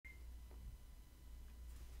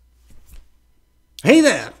Hey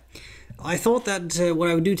there! I thought that what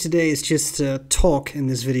I would do today is just talk in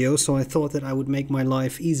this video, so I thought that I would make my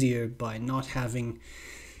life easier by not having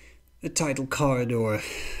a title card or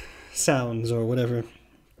sounds or whatever.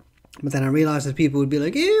 But then I realized that people would be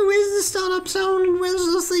like, "Ew, where's the startup sound and where's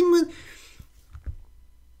the thing with..."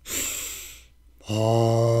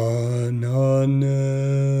 Ananas.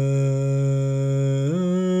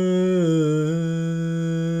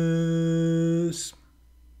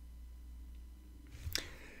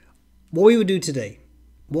 What we would do today,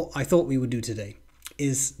 what I thought we would do today,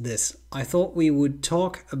 is this. I thought we would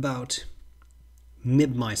talk about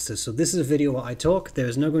Nibmeisters. So this is a video where I talk.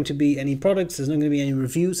 There's not going to be any products, there's not going to be any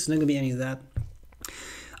reviews, there's not going to be any of that.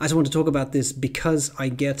 I just want to talk about this because I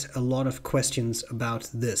get a lot of questions about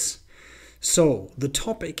this. So the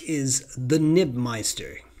topic is the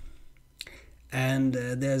Nibmeister. And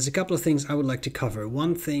there's a couple of things I would like to cover.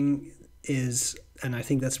 One thing is, and I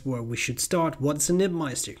think that's where we should start, what's a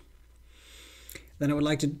Nibmeister? Then I would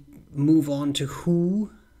like to move on to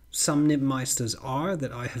who some Nibmeisters are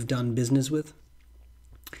that I have done business with.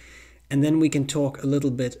 And then we can talk a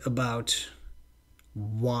little bit about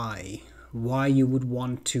why you would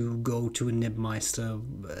want to go to a Nibmeister,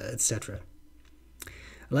 etc.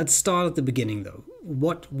 Let's start at the beginning though.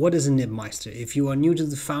 What is a Nibmeister? If you are new to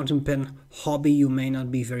the fountain pen hobby, you may not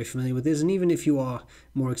be very familiar with this, and even if you are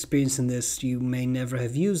more experienced in this, you may never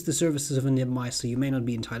have used the services of a Nibmeister, you may not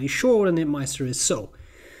be entirely sure what a Nibmeister is. So,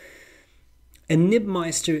 a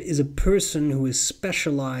Nibmeister is a person who is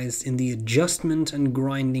specialized in the adjustment and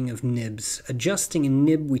grinding of nibs. Adjusting a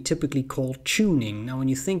nib we typically call tuning. Now when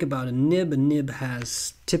you think about a nib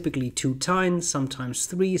has typically 2 tines, sometimes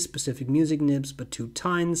 3 specific music nibs, but 2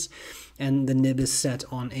 tines, and the nib is set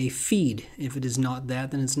on a feed. If it is not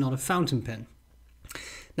that, then it's not a fountain pen.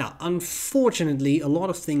 Now, unfortunately, a lot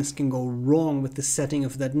of things can go wrong with the setting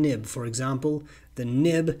of that nib. For example, the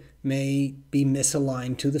nib may be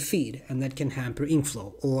misaligned to the feed, and that can hamper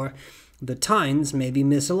inflow. Or the tines may be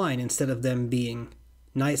misaligned. Instead of them being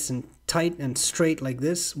nice and tight and straight like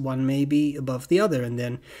this, one may be above the other, and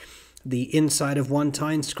then the inside of one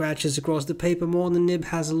tine scratches across the paper more, and the nib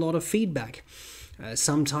has a lot of feedback.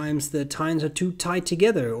 Sometimes the tines are too tight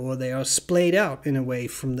together, or they are splayed out in a way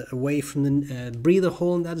away from the breather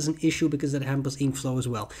hole, and that is an issue because that hampers inflow as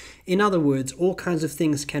well. In other words, all kinds of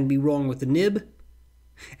things can be wrong with the nib,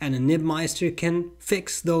 and a Nibmeister can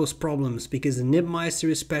fix those problems because the Nibmeister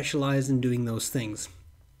is specialized in doing those things.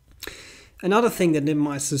 Another thing that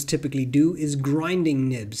Nibmeisters typically do is grinding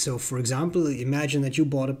nibs. So for example, imagine that you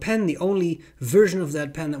bought a pen, the only version of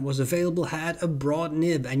that pen that was available had a broad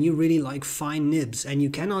nib, and you really like fine nibs, and you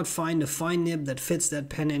cannot find a fine nib that fits that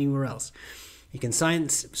pen anywhere else. You can send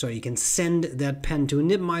that pen to a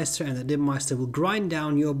Nibmeister, and the Nibmeister will grind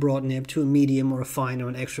down your broad nib to a medium or a fine or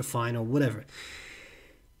an extra fine or whatever.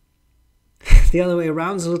 The other way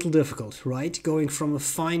around is a little difficult, right? Going from a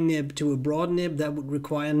fine nib to a broad nib, that would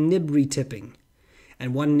require nib retipping.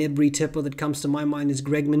 And one nib retipper that comes to my mind is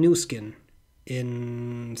Greg Minuskin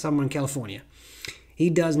somewhere in California. He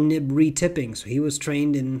does nib retipping, so he was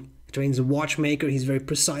trains a watchmaker. He's very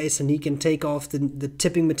precise, and he can take off the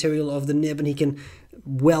tipping material of the nib, and he can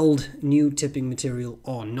weld new tipping material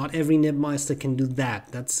on. Not every Nibmeister can do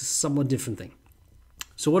that. That's a somewhat different thing.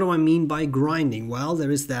 So what do I mean by grinding? Well,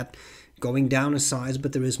 there is that going down a size,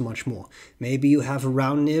 but there is much more. Maybe you have a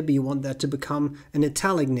round nib, you want that to become an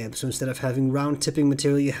italic nib. So instead of having round tipping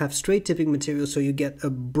material, you have straight tipping material, so you get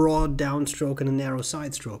a broad downstroke and a narrow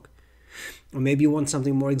side stroke. Or maybe you want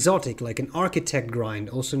something more exotic, like an architect grind,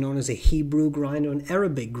 also known as a Hebrew grind or an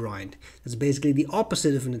Arabic grind. That's basically the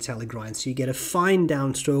opposite of an italic grind. So you get a fine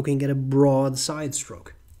downstroke and get a broad side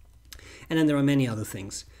stroke. And then there are many other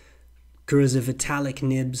things. Cursive italic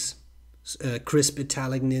nibs, crisp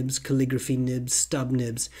italic nibs, calligraphy nibs, stub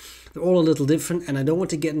nibs. They're all a little different, and I don't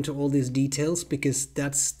want to get into all these details because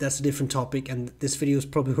that's a different topic, and this video is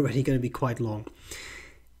probably already going to be quite long.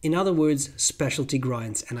 In other words, specialty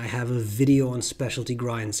grinds, and I have a video on specialty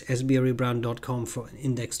grinds, sbrebrown.com for an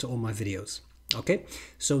index to all my videos. Okay,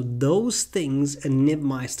 so those things a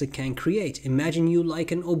Nibmeister can create. Imagine you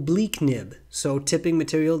like an oblique nib, so tipping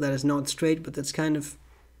material that is not straight, but that's kind of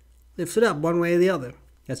lifted up one way or the other.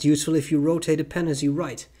 That's useful if you rotate a pen as you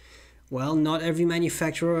write. Well, not every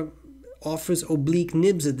manufacturer offers oblique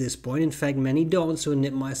nibs at this point. In fact, many don't, so a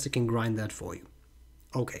Nibmeister can grind that for you.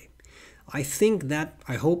 Okay, I think that,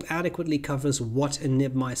 I hope, adequately covers what a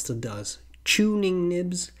Nibmeister does. Tuning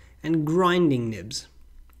nibs and grinding nibs.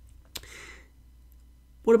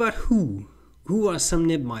 What about who? Who are some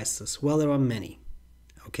Nibmeisters? Well, there are many.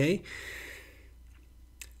 Okay?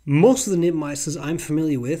 Most of the Nibmeisters I'm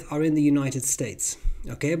familiar with are in the United States.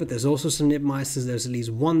 Okay, but there's also some Nibmeisters. There's at least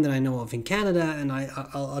one that I know of in Canada, and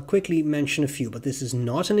I'll quickly mention a few, but this is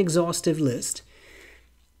not an exhaustive list.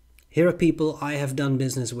 Here are people I have done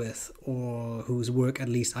business with, or whose work at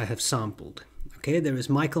least I have sampled. Okay, there is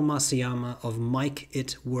Michael Masayama of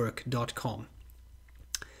mikeitwork.com.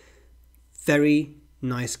 Very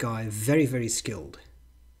nice guy, very, very skilled.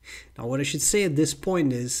 Now, what I should say at this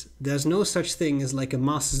point is there's no such thing as like a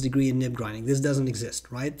master's degree in nib grinding. This doesn't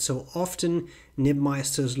exist, right? So often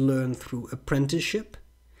Nibmeisters learn through apprenticeship,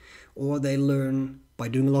 or they learn by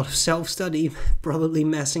doing a lot of self-study, probably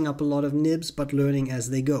messing up a lot of nibs, but learning as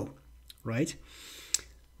they go, right?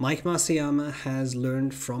 Mike Masayama has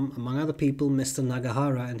learned from, among other people, Mr.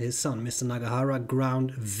 Nagahara and his son. Mr. Nagahara ground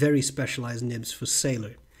very specialized nibs for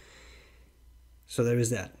Sailor. So there is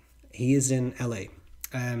that. He is in LA.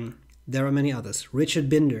 There are many others. Richard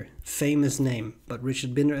Binder, famous name, but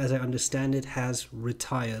Richard Binder, as I understand it, has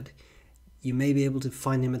retired. You may be able to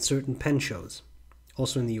find him at certain pen shows,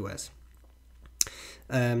 also in the US.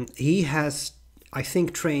 He has, I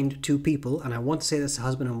think, trained two people, and I want to say that's a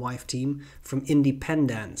husband and wife team from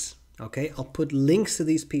Indy-pen-dance. Okay, I'll put links to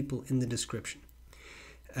these people in the description.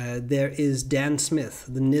 There is Dan Smith,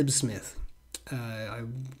 the Nib Smith. I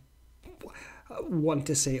want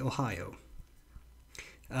to say Ohio.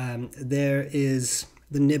 There is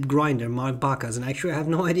the nib grinder, Mark Bacchus, and actually I have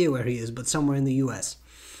no idea where he is, but somewhere in the US.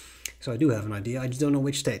 So I do have an idea, I just don't know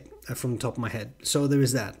which state from the top of my head. So there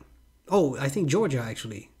is that. Oh, I think Georgia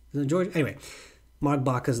actually. Georgia? Anyway, Mark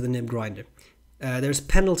Bacchus, the nib grinder. There's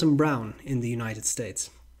Pendleton Brown in the United States.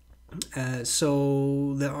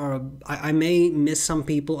 So there are, I may miss some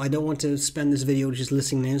people. I don't want to spend this video just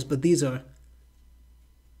listing names, but these are,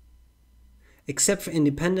 except for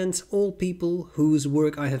Independence, all people whose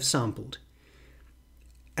work I have sampled.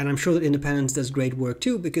 And I'm sure that Independence does great work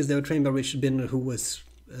too, because they were trained by Richard Binder, who was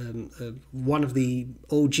one of the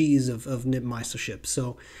OGs of Nibmeistership.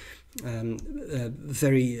 So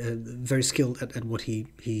very skilled at what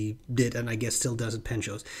he did, and I guess still does at pen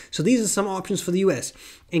shows. So these are some options for the US.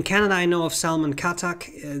 In Canada, I know of Salman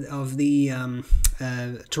Khattak of the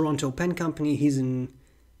Toronto Pen Company. He's in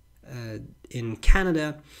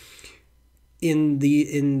Canada. In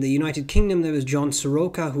the United Kingdom, there was John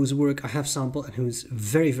Soroka, whose work I have sampled and who's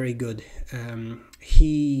very, very good.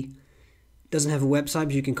 He doesn't have a website,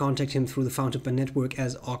 but you can contact him through the Fountain Pen Network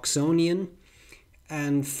as Oxonian.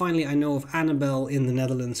 And finally, I know of Annabelle in the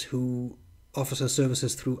Netherlands, who offers her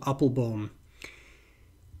services through Appelboom.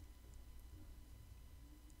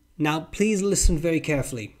 Now, please listen very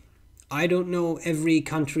carefully. I don't know every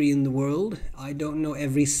country in the world. I don't know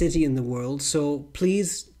every city in the world. So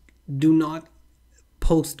please do not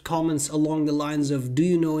post comments along the lines of, do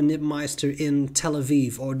you know a Nibmeister in Tel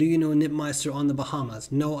Aviv, or do you know a Nibmeister on the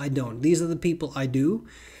Bahamas? No, I don't. These are the people I do.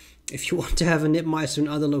 If you want to have a Nibmeister in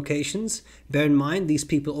other locations, bear in mind these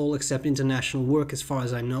people all accept international work as far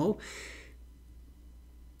as I know.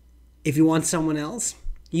 If you want someone else,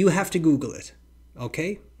 you have to Google it.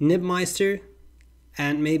 Okay? Nibmeister,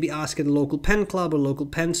 and maybe ask at a local pen club or local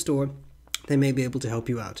pen store. They may be able to help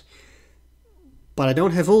you out. But I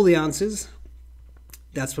don't have all the answers.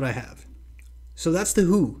 That's what I have. So that's the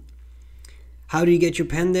who. How do you get your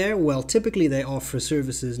pen there? Well, typically they offer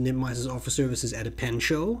services, Nibmeisters offer services at a pen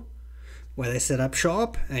show, where they set up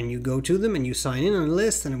shop and you go to them and you sign in on a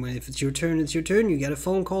list, and if it's your turn, it's your turn. You get a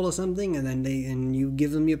phone call or something, and then you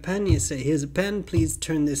give them your pen. You say, here's a pen, please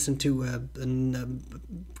turn this into a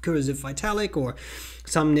cursive italic. Or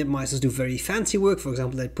some Nibmeisters do very fancy work. For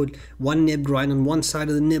example, they put one nib grind on one side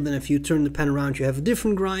of the nib, and if you turn the pen around you have a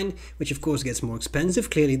different grind, which of course gets more expensive.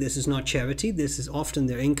 Clearly this is not charity, this is often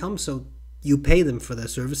their income, so you pay them for their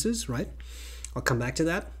services, right? I'll come back to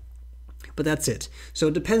that. But that's it. So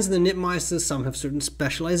it depends on the Nibmeisters. Some have certain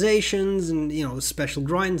specializations and, you know, special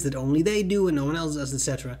grinds that only they do and no one else does,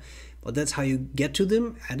 etc. But that's how you get to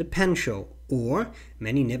them at a pen show. Or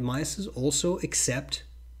many Nibmeisters also accept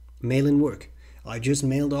mail-in work. I just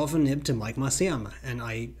mailed off a nib to Mike Masayama, and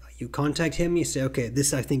you contact him, you say, okay,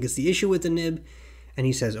 this I think is the issue with the nib, and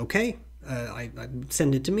he says, okay, I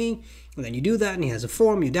send it to me, and then you do that, and he has a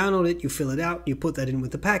form, you download it, you fill it out, you put that in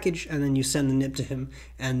with the package, and then you send the nib to him,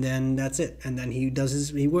 and then that's it. And then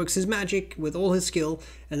he works his magic with all his skill,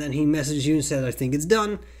 and then he messages you and says, I think it's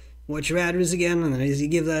done, what's your address again? And then you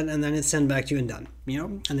give that, and then it's sent back to you and done, you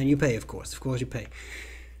know, and then you pay, of course you pay.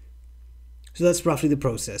 So that's roughly the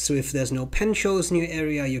process. So if there's no pen shows in your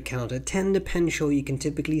area, you cannot attend a pen show, you can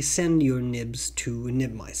typically send your nibs to a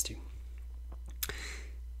Nibmeister.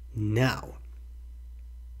 Now,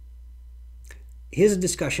 here's a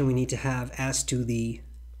discussion we need to have as to the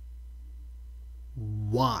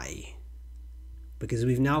why. Because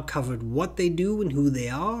we've now covered what they do and who they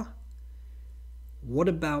are. What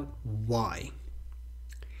about why?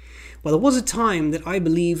 Well, there was a time that I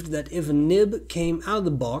believed that if a nib came out of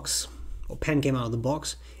the box, or pen came out of the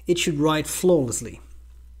box, it should write flawlessly.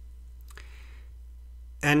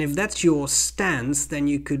 And if that's your stance, then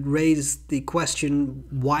you could raise the question,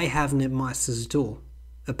 why have Nibmeisters at all?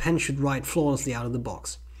 A pen should write flawlessly out of the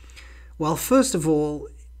box. Well, first of all,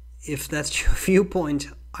 if that's your viewpoint,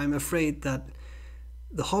 I'm afraid that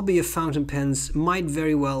the hobby of fountain pens might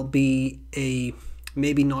very well be a,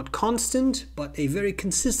 maybe not constant, but a very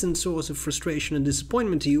consistent source of frustration and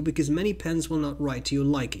disappointment to you, because many pens will not write to your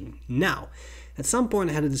liking. Now, at some point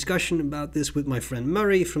I had a discussion about this with my friend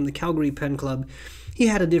Murray from the Calgary Pen Club. He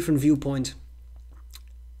had a different viewpoint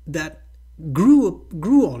that grew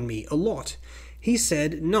on me a lot. He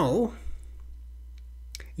said, no,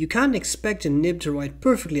 you can't expect a nib to write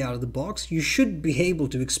perfectly out of the box. You should be able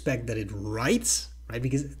to expect that it writes, right?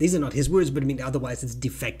 Because these are not his words, but I mean, otherwise it's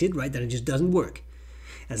defected, right? Then it just doesn't work.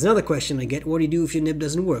 That's another question I get. What do you do if your nib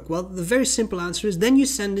doesn't work? Well, the very simple answer is then you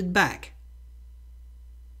send it back.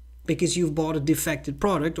 Because you've bought a defected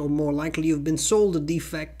product, or more likely you've been sold a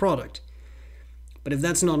defect product. But if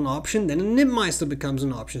that's not an option, then a Nibmeister becomes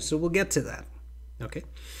an option. So we'll get to that. Okay.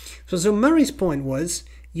 So Murray's point was,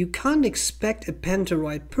 you can't expect a pen to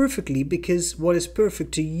write perfectly because what is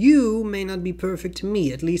perfect to you may not be perfect to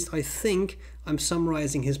me. At least I think I'm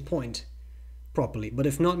summarizing his point properly. But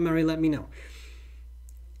if not, Murray, let me know.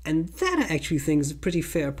 And that I actually think is a pretty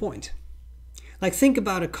fair point. Like, think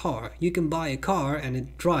about a car. You can buy a car and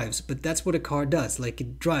it drives, but that's what a car does. Like,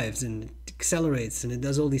 it drives and it accelerates and it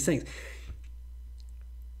does all these things.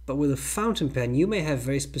 But with a fountain pen, you may have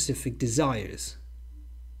very specific desires.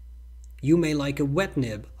 You may like a wet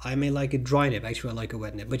nib. I may like a dry nib. Actually, I like a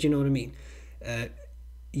wet nib, but you know what I mean.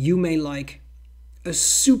 You may like a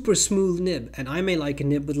super smooth nib, and I may like a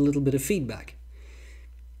nib with a little bit of feedback.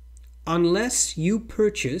 Unless you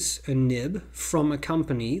purchase a nib from a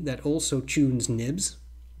company that also tunes nibs,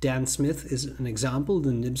 Dan Smith is an example, the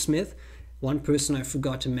Nibsmith. One person I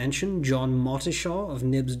forgot to mention, John Mottishaw of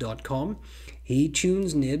nibs.com. He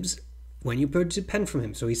tunes nibs when you purchase a pen from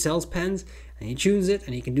him. So he sells pens and he tunes it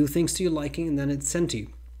and he can do things to your liking and then it's sent to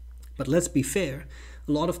you. But let's be fair,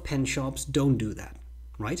 a lot of pen shops don't do that,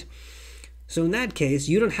 right? So in that case,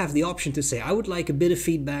 you don't have the option to say, I would like a bit of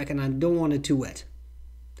feedback and I don't want it too wet.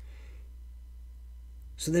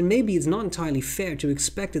 So then maybe it's not entirely fair to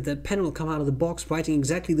expect that that pen will come out of the box writing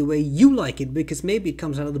exactly the way you like it, because maybe it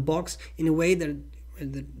comes out of the box in a way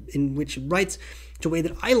in which it writes to a way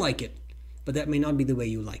that I like it, but that may not be the way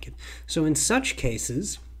you like it. So in such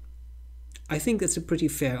cases, I think that's a pretty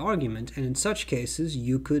fair argument, and in such cases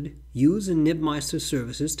you could use a Nibmeister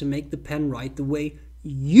services to make the pen write the way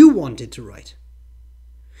you want it to write.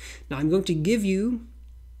 Now I'm going to give you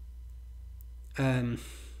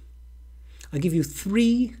I'll give you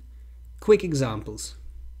 3 quick examples,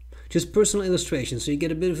 just personal illustrations, so you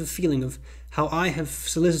get a bit of a feeling of how I have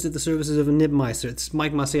solicited the services of a Nibmeister. It's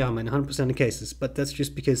Mike Masayama in 100% of cases, but that's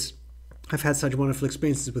just because I've had such wonderful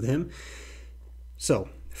experiences with him. So,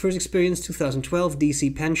 first experience, 2012,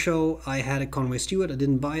 DC Pen Show. I had a Conway Stewart. I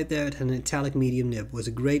didn't buy it there. It had an italic medium nib. It was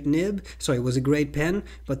a great nib. Sorry, it was a great pen,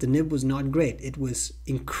 but the nib was not great. It was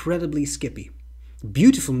incredibly skippy.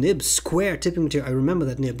 Beautiful nib, square tipping material. I remember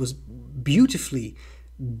that nib was beautifully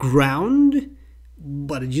ground,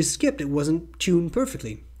 but it just skipped. It wasn't tuned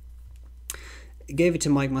perfectly. I gave it to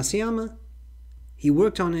Mike Masayama. He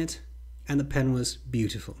worked on it, and the pen was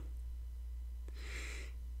beautiful.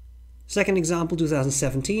 Second example,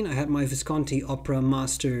 2017. I had my Visconti Opera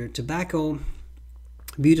Master Tobacco.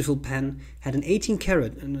 Beautiful pen. Had an 18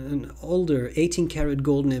 karat, an older 18 karat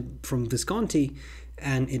gold nib from Visconti,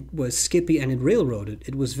 and it was skippy and it railroaded.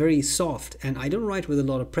 It was very soft, and I don't write with a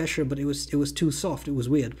lot of pressure, but it was too soft. It was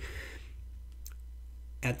weird.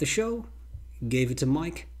 At the show, gave it to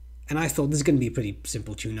Mike, and I thought this is going to be a pretty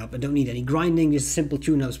simple tune-up. I don't need any grinding. Just a simple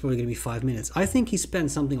tune-up is probably going to be 5 minutes. I think he spent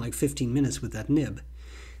something like 15 minutes with that nib,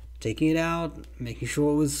 taking it out, making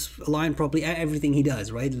sure it was aligned properly, everything he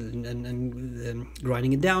does, right? And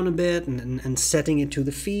grinding it down a bit and setting it to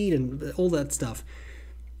the feed and all that stuff.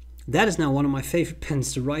 That is now one of my favorite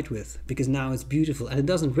pens to write with, because now it's beautiful and it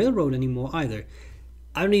doesn't railroad anymore either.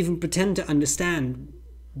 I don't even pretend to understand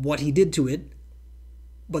what he did to it,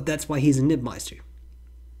 but that's why he's a Nibmeister.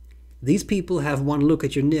 These people have one look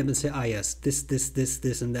at your nib and say, ah yes,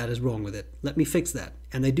 this and that is wrong with it. Let me fix that.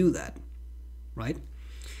 And they do that, right?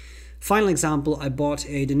 Final example, I bought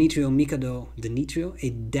a Danitrio Mikado, Danitrio,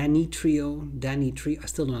 I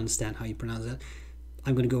still don't understand how you pronounce that.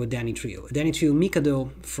 I'm going to go with Danitrio. A Danitrio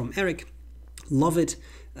Mikado from Eric. Love it.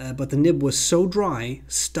 but the nib was so dry,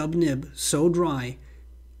 stub nib, so dry,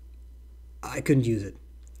 I couldn't use it.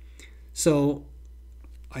 So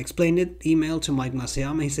I explained it, emailed to Mike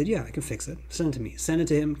Masayama. He said, yeah, I can fix it. Send it to me. Send it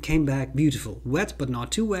to him. Came back beautiful. Wet, but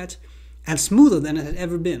not too wet. And smoother than it had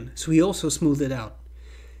ever been. So he also smoothed it out.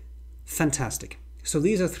 Fantastic. So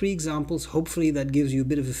these are 3 examples. Hopefully that gives you a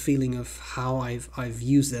bit of a feeling of how I've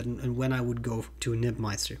used that and when I would go to a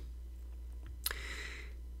Nibmeister.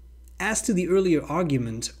 As to the earlier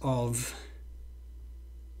argument of,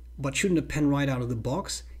 but shouldn't a pen write out of the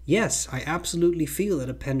box? Yes, I absolutely feel that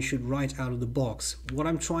a pen should write out of the box. What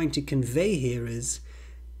I'm trying to convey here is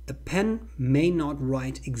a pen may not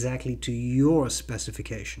write exactly to your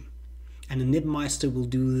specification. And a Nibmeister will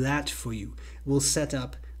do that for you. It will set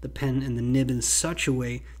up the pen and the nib in such a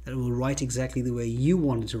way that it will write exactly the way you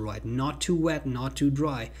want it to write. Not too wet, not too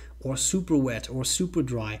dry, or super wet or super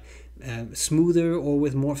dry, smoother or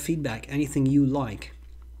with more feedback, anything you like.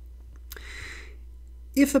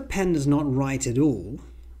 If a pen does not write at all,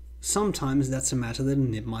 sometimes that's a matter that a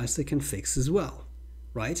Nibmeister can fix as well,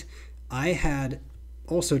 right? I had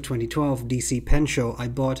also 2012 DC pen show, I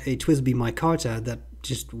bought a TWSBI micarta that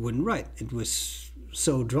just wouldn't write. It was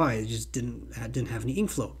so dry, it just didn't have any ink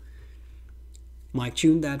flow. Mike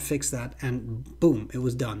tuned that, fixed that, and boom, it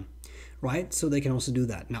was done, right? So they can also do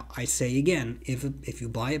that. Now, I say again, if you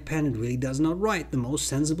buy a pen, it really does not write, the most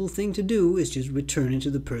sensible thing to do is just return it to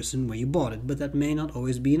the person where you bought it. But that may not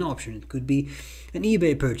always be an option. It could be an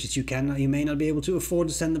eBay purchase. You may not be able to afford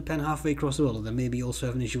to send the pen halfway across the world. There may be also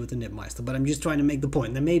have an issue with the Nibmeister. But I'm just trying to make the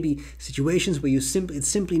point. There may be situations where it's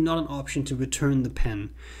simply not an option to return the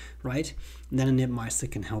pen, right? And then a Nibmeister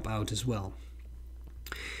can help out as well.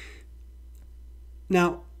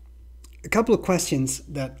 Now, a couple of questions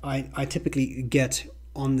that I typically get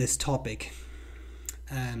on this topic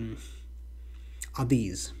are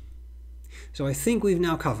these. So I think we've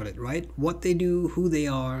now covered it, right? What they do, who they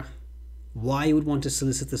are, why you would want to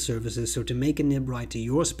solicit the services, so to make a nib write to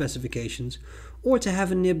your specifications, or to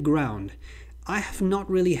have a nib ground. I have not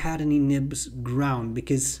really had any nibs ground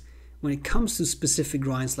because when it comes to specific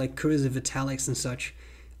grinds like cursive, italics and such,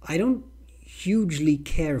 I don't hugely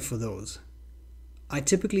care for those. I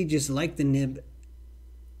typically just like the nib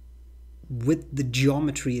with the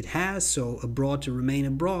geometry it has, so a broad to remain a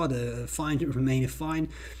broad, a fine to remain a fine.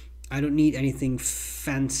 I don't need anything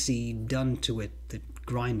fancy done to it to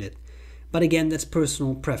grind it. But again, that's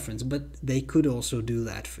personal preference, but they could also do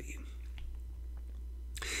that for you.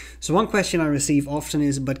 So one question I receive often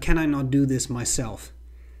is, but can I not do this myself?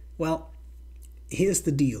 Well, here's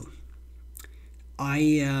the deal.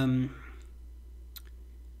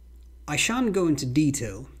 I shan't go into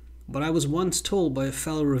detail, but I was once told by a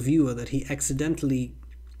fellow reviewer that he accidentally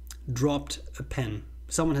dropped a pen.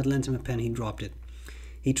 Someone had lent him a pen, he dropped it.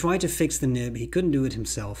 He tried to fix the nib, he couldn't do it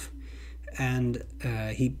himself, and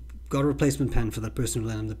he got a replacement pen for that person who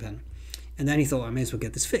lent him the pen. And then he thought, I may as well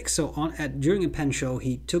get this fixed. So during a pen show,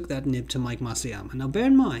 he took that nib to Mike Masayama. Now bear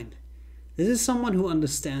in mind, this is someone who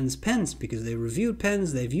understands pens because they reviewed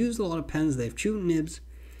pens, they've used a lot of pens, they've tuned nibs.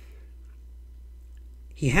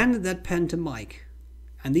 He handed that pen to Mike,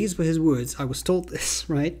 and these were his words. I was told this,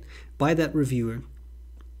 right, by that reviewer.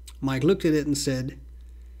 Mike looked at it and said,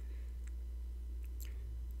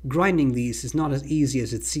 grinding these is not as easy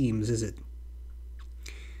as it seems, is it?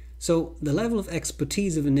 So the level of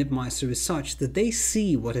expertise of a Nibmeister is such that they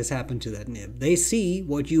see what has happened to that nib. They see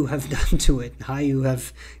what you have done to it, how you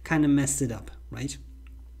have kind of messed it up, right?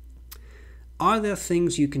 Are there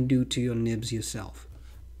things you can do to your nibs yourself?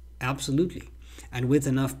 Absolutely. And with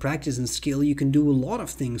enough practice and skill, you can do a lot of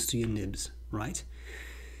things to your nibs, right?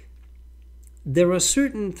 There are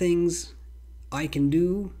certain things I can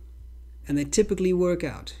do, and they typically work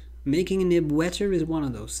out. Making a nib wetter is one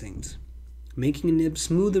of those things. Making a nib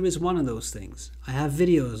smoother is one of those things. I have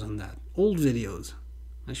videos on that, old videos.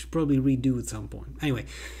 I should probably redo at some point. Anyway,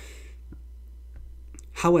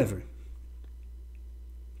 however,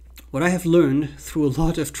 what I have learned through a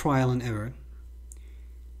lot of trial and error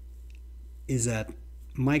is that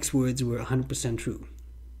Mike's words were 100% true.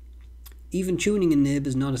 Even tuning a nib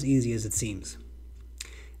is not as easy as it seems.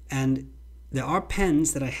 And there are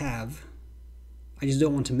pens that I have I just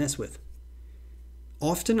don't want to mess with.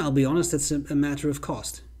 Often, I'll be honest, it's a matter of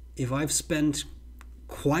cost. If I've spent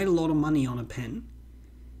quite a lot of money on a pen,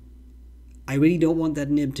 I really don't want that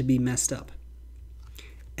nib to be messed up.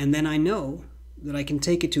 And then I know that I can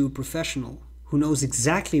take it to a professional who knows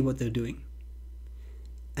exactly what they're doing,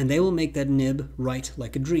 and they will make that nib write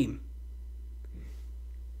like a dream.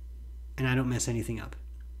 And I don't mess anything up.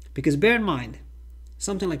 Because bear in mind,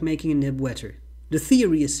 something like making a nib wetter, the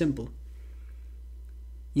theory is simple.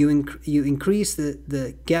 you increase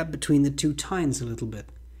the gap between the two tines a little bit.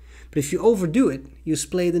 But if you overdo it, you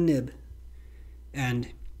splay the nib and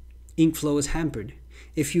ink flow is hampered.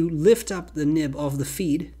 If you lift up the nib of the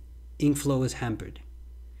feed, ink flow is hampered.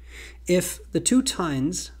 If the two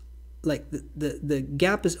tines, like the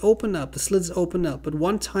gap is opened up, the slits open up, but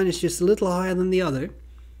one tine is just a little higher than the other,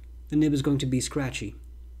 the nib is going to be scratchy.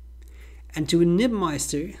 And to a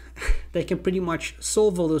Nibmeister, they can pretty much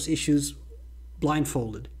solve all those issues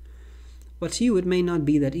blindfolded. But to you, it may not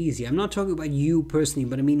be that easy. I'm not talking about you personally,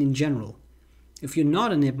 but I mean in general. If you're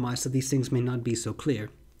not a Nibmeister, these things may not be so clear,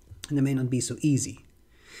 and they may not be so easy.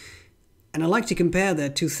 And I like to compare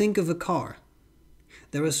that to think of a car.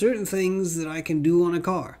 There are certain things that I can do on a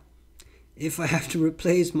car. If I have to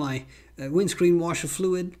replace my windshield washer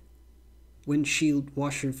fluid,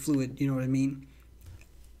 you know what I mean?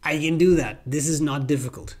 I can do that. This is not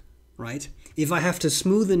difficult, right? If I have to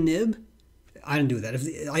smooth a nib, I don't do that.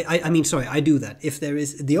 I do that. If there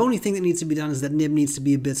is, the only thing that needs to be done is that nib needs to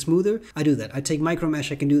be a bit smoother, I do that. I take micro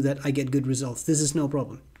mesh, I can do that, I get good results. This is no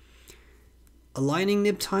problem. Aligning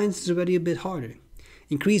nib tines is already a bit harder.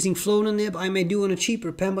 Increasing flow in a nib, I may do on a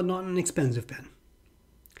cheaper pen, but not on an expensive pen.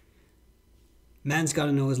 Man's got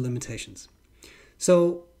to know his limitations.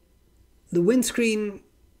 So, the windscreen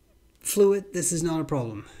fluid, this is not a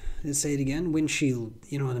problem. Let's say it again, windshield,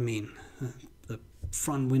 you know what I mean. The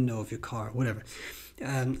front window of your car, whatever.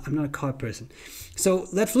 I'm not a car person. So,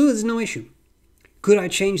 that fluid is no issue. Could I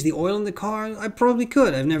change the oil in the car? I probably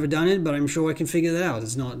could. I've never done it, but I'm sure I can figure that out.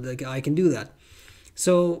 It's not like I can do that.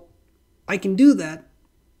 So, I can do that.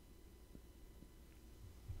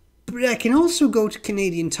 But I can also go to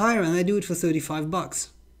Canadian Tire and I do it for $35.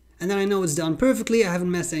 And then I know it's done perfectly. I haven't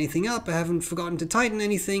messed anything up. I haven't forgotten to tighten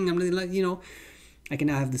anything. I'm really like, you know, I can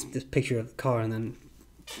now have this picture of the car and then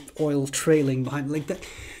oil trailing behind like that.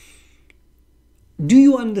 Do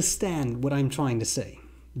you understand what I'm trying to say?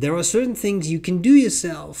 There are certain things you can do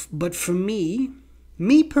yourself, but for me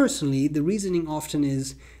personally, the reasoning often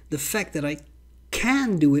is the fact that I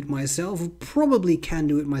can do it myself, or probably can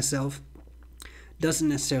do it myself, doesn't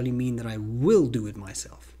necessarily mean that I will do it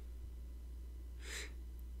myself.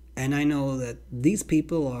 And I know that these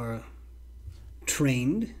people are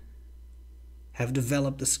trained, have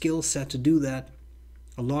developed a skill set to do that,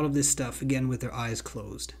 a lot of this stuff, again, with their eyes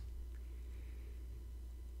closed.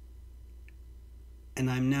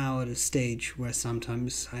 And I'm now at a stage where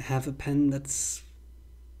sometimes I have a pen that's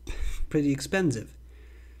pretty expensive.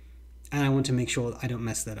 And I want to make sure I don't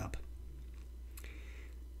mess that up.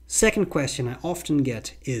 Second question I often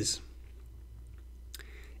get is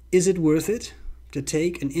it worth it to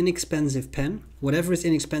take an inexpensive pen? Whatever is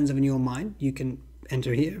inexpensive in your mind, you can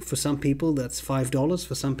enter here. For some people, that's $5.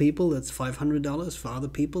 For some people, that's $500. For other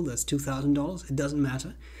people, that's $2,000. It doesn't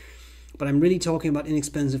matter. But I'm really talking about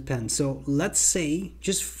inexpensive pens. So let's say,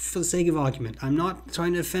 just for the sake of argument, I'm not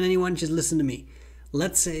trying to offend anyone, just listen to me.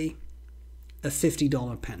 Let's say a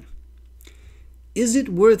 $50 pen. Is it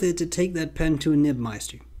worth it to take that pen to a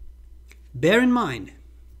Nibmeister? Bear in mind,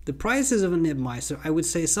 the prices of a Nibmeister, I would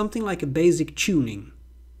say something like a basic tuning.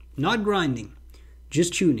 Not grinding,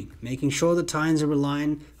 just tuning. Making sure the tines are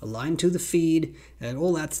aligned to the feed, and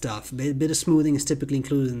all that stuff. A bit of smoothing is typically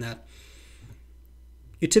included in that.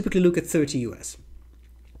 You typically look at 30 US.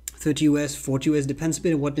 30 US, 40 US, depends a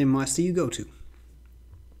bit on what Nibmeister you go to.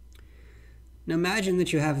 Now imagine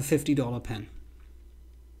that you have a $50 pen.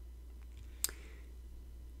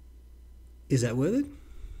 Is that worth it?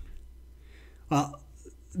 Well,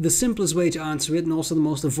 the simplest way to answer it, and also the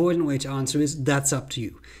most avoidant way to answer is, that's up to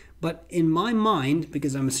you. But in my mind,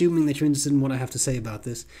 because I'm assuming that you're interested in what I have to say about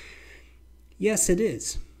this, yes it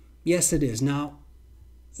is. Yes it is. Now,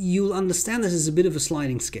 you'll understand this is a bit of a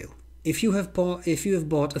sliding scale. If you have bought a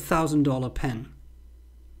 $1,000 pen,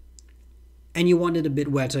 and you want it a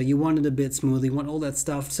bit wetter, you want it a bit smoother, you want all that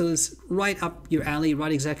stuff, so it's right up your alley,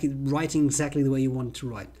 writing exactly the way you want it to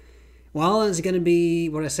write. Well, it's going to be,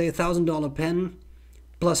 what I say, a $1,000 pen,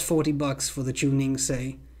 plus $40 for the tuning,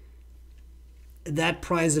 say. That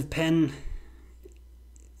price of pen,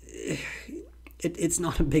 it's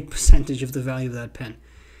not a big percentage of the value of that pen.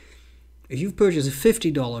 If you've purchased a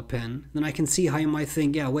 $50 pen, then I can see how you might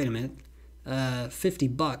think, yeah, wait a minute,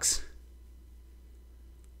 $50,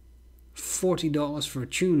 $40 for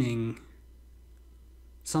tuning,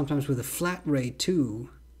 sometimes with a flat rate too.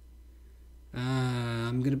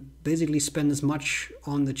 I'm going to basically spend as much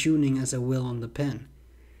on the tuning as I will on the pen.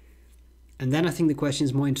 And then I think the question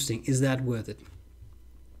is more interesting. Is that worth it?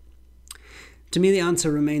 To me, the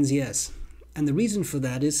answer remains yes. And the reason for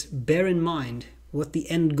that is, bear in mind what the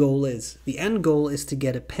end goal is. The end goal is to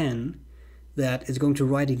get a pen that is going to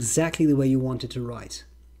write exactly the way you want it to write.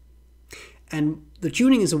 And the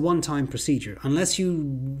tuning is a one-time procedure, unless you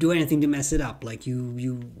do anything to mess it up, like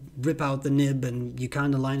you rip out the nib and you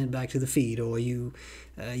kind of line it back to the feed, or you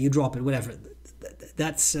drop it, whatever.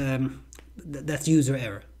 That's user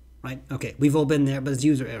error, right? Okay, we've all been there, but it's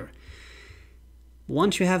user error.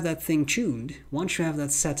 Once you have that thing tuned, once you have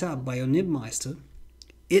that set up by your Nibmeister,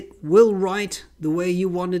 it will write the way you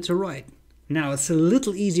want it to write. Now, it's a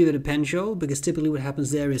little easier at a pen show, because typically what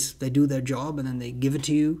happens there is they do their job and then they give it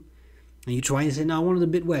to you. And you try and say, no, I want it a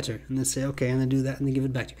bit wetter. And they say, okay, and they do that and they give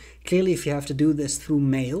it back to you. Clearly, if you have to do this through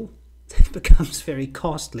mail, it becomes very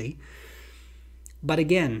costly. But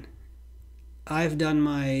again, I've done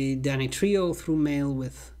my Danny Trio through mail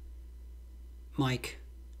with Mike.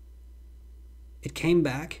 It came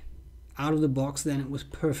back out of the box, then it was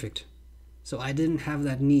perfect. So I didn't have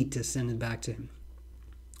that need to send it back to him.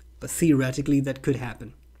 But theoretically, that could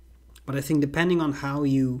happen. But I think depending on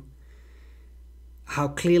how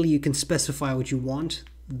clearly you can specify what you want,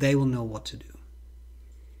 they will know what to do.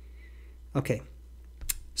 Okay,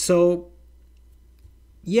 so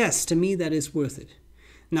yes, to me that is worth it.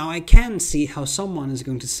 Now I can see how someone is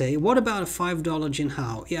going to say, what about a $5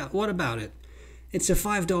 Jinhao? Yeah, what about it? It's a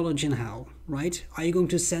 $5 Jinhao, right? Are you going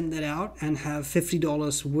to send that out and have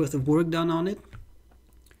 $50 worth of work done on it?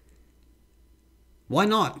 Why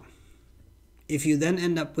not? If you then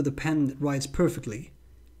end up with a pen that writes perfectly.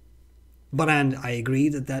 And I agree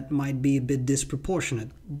that that might be a bit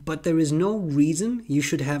disproportionate. But there is no reason, you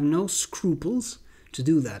should have no scruples to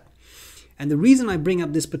do that. And the reason I bring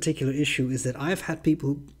up this particular issue is that I've had people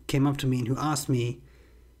who came up to me and who asked me,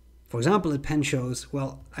 for example at pen shows,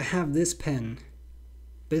 well, I have this pen,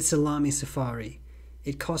 but it's a Lamy Safari.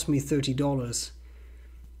 It cost me $30.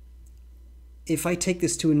 If I take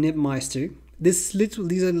this to a Nibmeister, these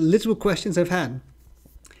are literal questions I've had.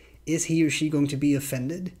 Is he or she going to be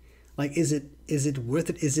offended? Like, is it worth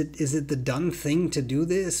it? Is it the done thing to do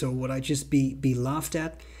this, or would I just be laughed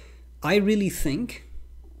at? I really think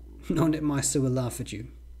no Nibmeister will laugh at you.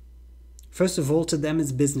 First of all, to them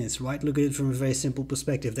it's business, right? Look at it from a very simple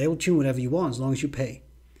perspective. They will tune whatever you want as long as you pay.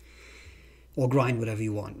 Or grind whatever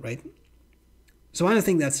you want, right? So I don't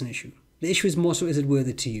think that's an issue. The issue is more so, is it worth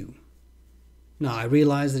it to you? Now, I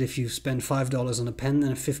realize that if you spend $5 on a pen,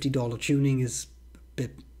 then a $50 tuning is a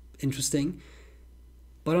bit interesting.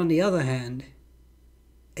 But on the other hand,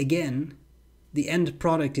 again, the end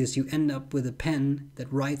product is you end up with a pen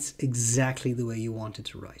that writes exactly the way you want it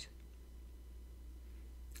to write.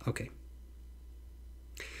 Okay.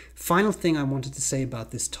 Final thing I wanted to say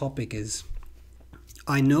about this topic is,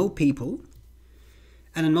 I know people,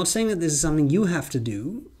 and I'm not saying that this is something you have to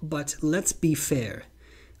do, but let's be fair.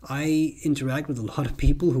 I interact with a lot of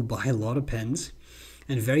people who buy a lot of pens,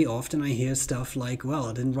 and very often I hear stuff like, well,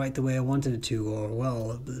 it didn't write the way I wanted it to, or,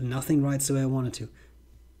 well, nothing writes the way I wanted to.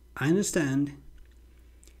 I understand.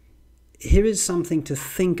 Here is something to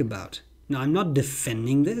think about. Now, I'm not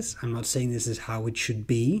defending this. I'm not saying this is how it should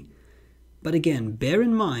be. But again, bear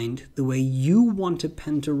in mind the way you want a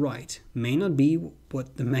pen to write may not be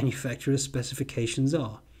what the manufacturer's specifications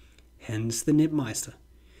are. Hence the Nibmeister.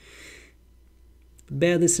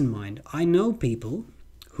 Bear this in mind. I know people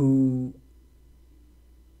who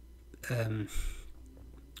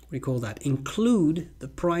include the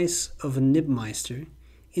price of a Nibmeister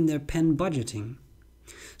in their pen budgeting.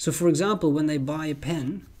 So for example, when they buy a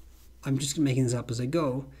pen, I'm just making this up as I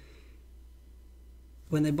go,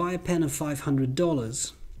 when they buy a pen of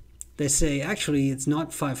 $500, they say, actually, it's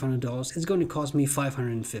not $500, it's going to cost me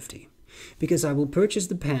 $550. Because I will purchase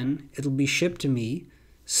the pen, it'll be shipped to me.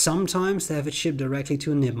 Sometimes they have it shipped directly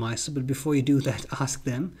to a Nibmeister, but before you do that, ask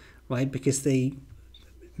them, right? Because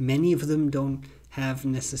many of them don't have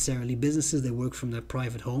necessarily businesses, they work from their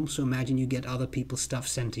private home. So imagine you get other people's stuff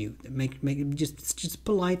sent to you. It's just a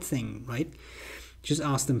polite thing, right? Just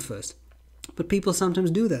ask them first. But people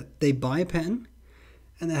sometimes do that. They buy a pen,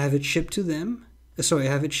 and they have it shipped to them.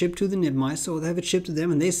 Have it shipped to the Nibmeister, or they have it shipped to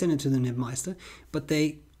them and they send it to the Nibmeister, but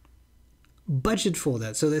they budget for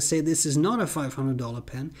that. So they say this is not a $500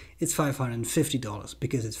 pen, it's $550,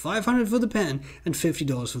 because it's $500 for the pen and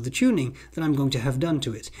 $50 for the tuning that I'm going to have done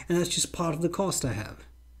to it. And that's just part of the cost I have.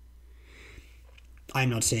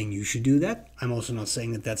 I'm not saying you should do that. I'm also not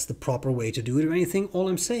saying that that's the proper way to do it or anything. All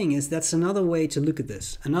I'm saying is that's another way to look at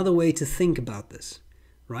this, another way to think about this,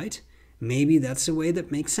 right? Maybe that's a way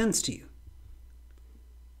that makes sense to you.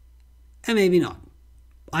 And maybe not.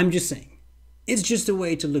 I'm just saying. It's just a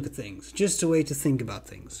way to look at things. Just a way to think about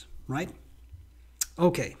things. Right?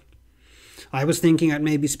 Okay. I was thinking I'd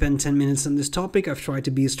maybe spend 10 minutes on this topic. I've tried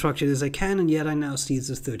to be as structured as I can, and yet I now see it's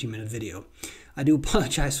a 30-minute video. I do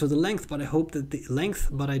apologize for the length, but I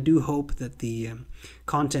do hope that the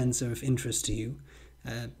contents are of interest to you.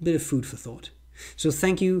 A bit of food for thought. So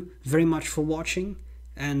thank you very much for watching,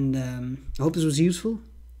 and I hope this was useful.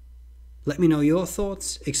 Let me know your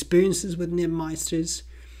thoughts, experiences with Nibmeisters,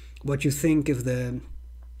 what you think of the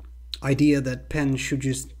idea that pens should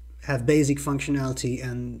just have basic functionality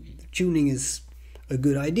and tuning is a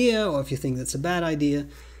good idea, or if you think that's a bad idea,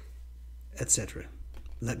 etc.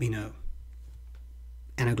 Let me know.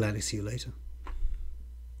 And I'll gladly see you later.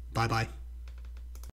 Bye bye.